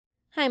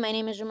Hi, my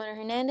name is Ramona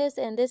Hernandez,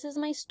 and this is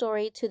my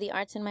story to the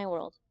arts in my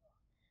world.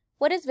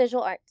 What is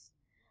visual arts?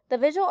 The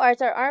visual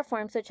arts are art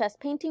forms such as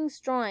paintings,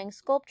 drawings,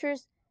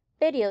 sculptures,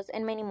 videos,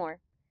 and many more.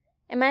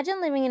 Imagine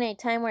living in a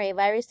time where a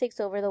virus takes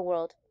over the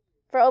world.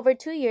 For over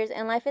 2 years,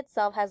 and life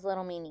itself has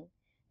little meaning.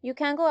 You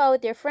can't go out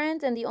with your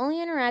friends, and the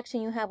only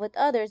interaction you have with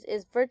others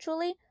is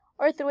virtually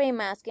or through a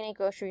mask in a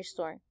grocery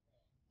store.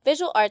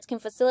 Visual arts can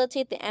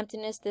facilitate the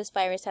emptiness this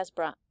virus has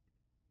brought.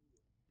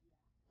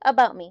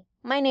 About me.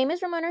 My name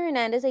is Ramona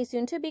Hernandez, a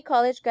soon-to-be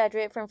college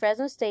graduate from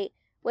Fresno State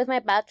with my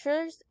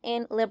bachelor's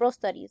in liberal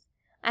studies.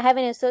 I have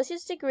an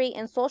associate's degree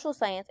in social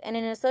science and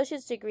an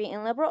associate's degree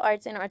in liberal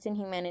arts and arts and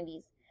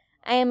humanities.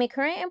 I am a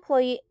current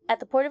employee at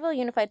the Porterville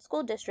Unified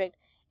School District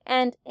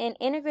and an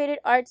integrated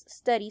arts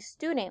studies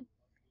student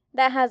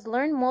that has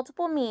learned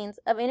multiple means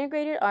of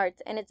integrated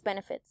arts and its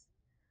benefits.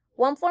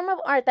 One form of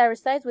art that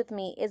resides with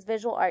me is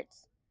visual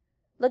arts.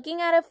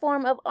 Looking at a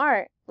form of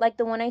art like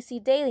the one I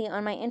see daily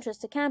on my entrance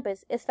to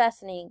campus is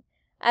fascinating.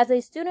 As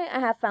a student, I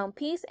have found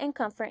peace and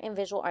comfort in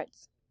visual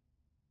arts.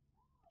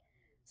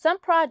 Some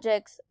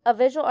projects of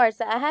visual arts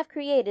that I have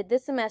created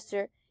this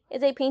semester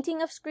is a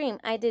painting of Scream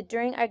I did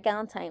during our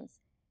Galentine's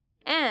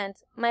and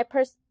my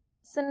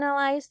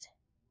personalized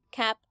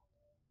cap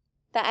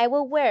that I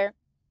will wear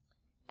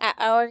at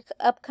our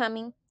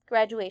upcoming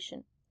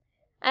graduation.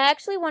 I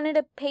actually wanted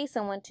to pay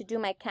someone to do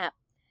my cap,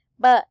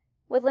 but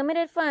with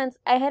limited funds,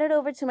 I headed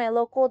over to my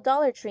local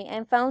Dollar Tree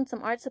and found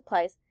some art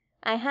supplies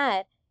I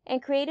had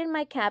and created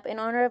my cap in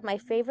honor of my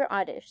favorite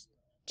artist,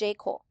 J.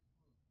 Cole.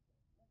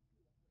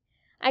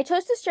 I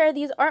chose to share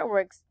these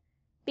artworks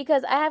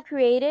because I have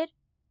created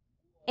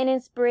an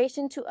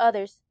inspiration to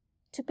others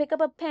to pick up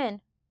a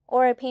pen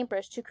or a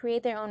paintbrush to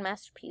create their own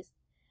masterpiece.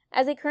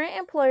 As a current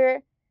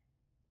employer,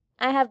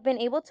 I have been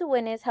able to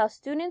witness how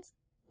students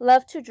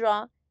love to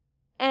draw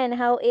and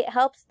how it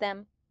helps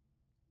them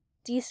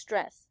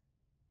de-stress.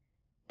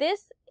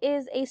 This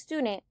is a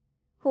student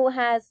who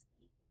has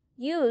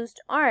used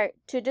art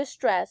to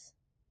distress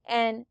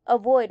and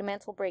avoid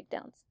mental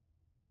breakdowns.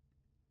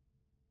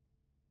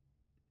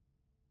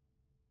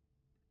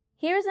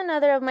 Here's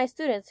another of my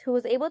students who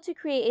was able to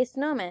create a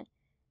snowman.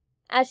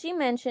 As she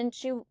mentioned,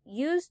 she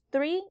used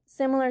 3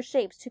 similar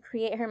shapes to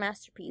create her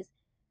masterpiece.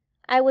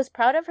 I was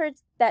proud of her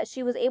that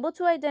she was able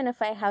to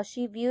identify how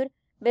she viewed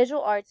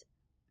visual arts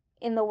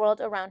in the world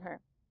around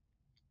her.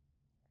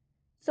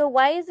 So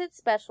why is it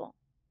special?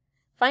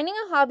 Finding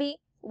a hobby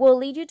will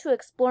lead you to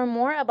explore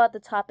more about the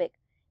topic,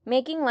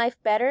 making life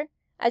better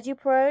as you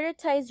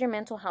prioritize your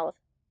mental health.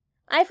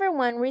 I, for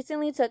one,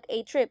 recently took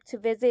a trip to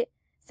visit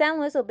San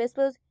Luis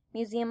Obispo's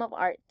Museum of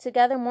Art to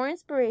gather more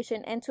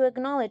inspiration and to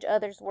acknowledge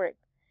others' work.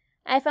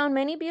 I found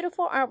many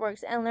beautiful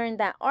artworks and learned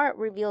that art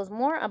reveals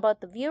more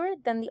about the viewer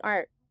than the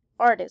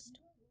artist.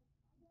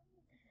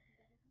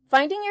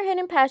 Finding your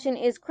hidden passion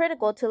is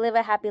critical to live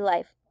a happy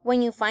life.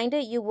 When you find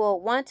it, you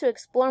will want to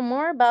explore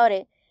more about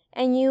it,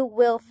 and you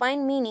will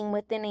find meaning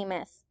within a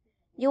mess.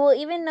 You will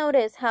even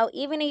notice how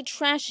even a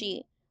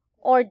trashy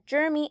or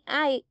germy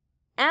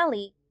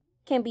alley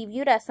can be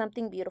viewed as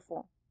something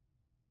beautiful.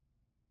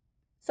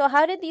 So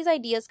how did these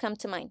ideas come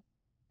to mind?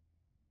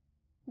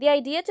 The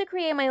idea to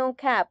create my own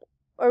cap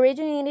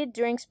originated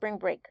during spring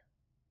break.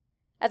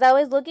 As I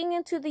was looking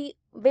into the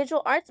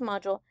visual arts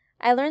module,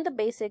 I learned the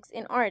basics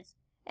in arts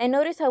and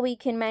noticed how we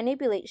can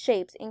manipulate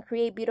shapes and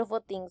create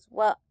beautiful things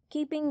while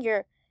keeping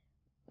your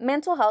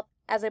mental health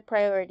as a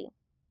priority.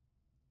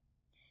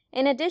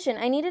 In addition,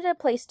 I needed a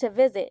place to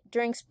visit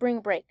during spring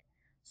break.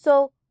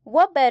 So,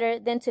 what better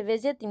than to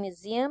visit the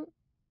museum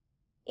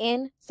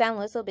in San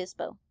Luis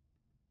Obispo?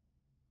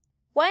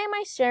 Why am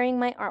I sharing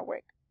my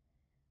artwork?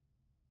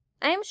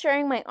 I am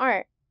sharing my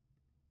art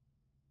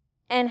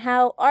and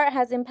how art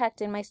has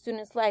impacted my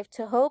students' life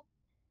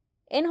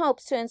in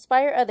hopes to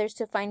inspire others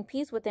to find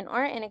peace within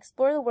art and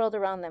explore the world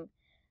around them.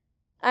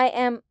 I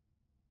am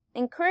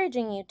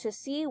encouraging you to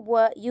see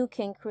what you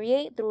can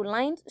create through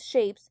lines,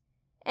 shapes,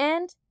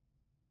 and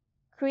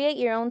create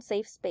your own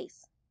safe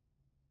space.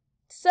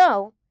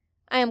 So,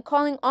 I am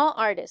calling all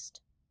artists.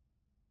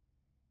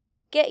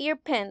 Get your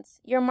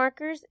pens, your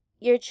markers,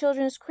 your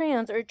children's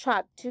crayons or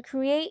chalk to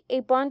create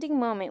a bonding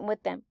moment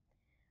with them.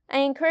 I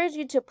encourage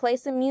you to play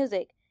some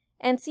music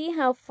and see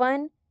how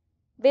fun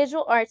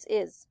visual arts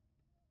is.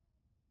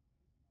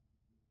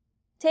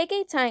 Take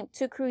a time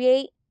to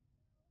create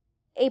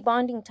a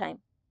bonding time.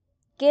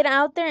 Get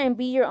out there and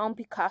be your own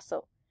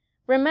Picasso.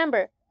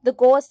 Remember, the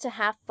goal is to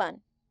have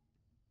fun.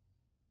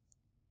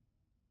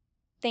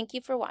 Thank you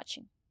for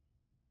watching.